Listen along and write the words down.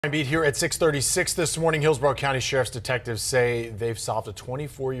Beat here at 6:36 this morning. Hillsborough County Sheriff's detectives say they've solved a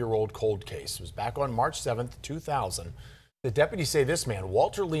 24-year-old cold case. It was back on March 7th, 2000. The deputies say this man,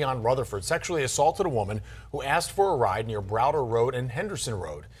 Walter Leon Rutherford, sexually assaulted a woman who asked for a ride near Browder Road and Henderson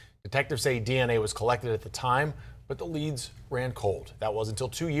Road. Detectives say DNA was collected at the time, but the leads ran cold. That was until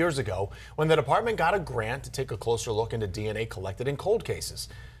 2 years ago when the department got a grant to take a closer look into DNA collected in cold cases.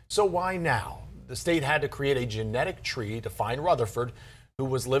 So why now? The state had to create a genetic tree to find Rutherford, who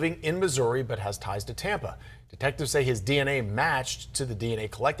was living in Missouri but has ties to Tampa. Detectives say his DNA matched to the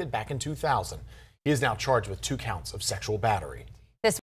DNA collected back in 2000. He is now charged with 2 counts of sexual battery.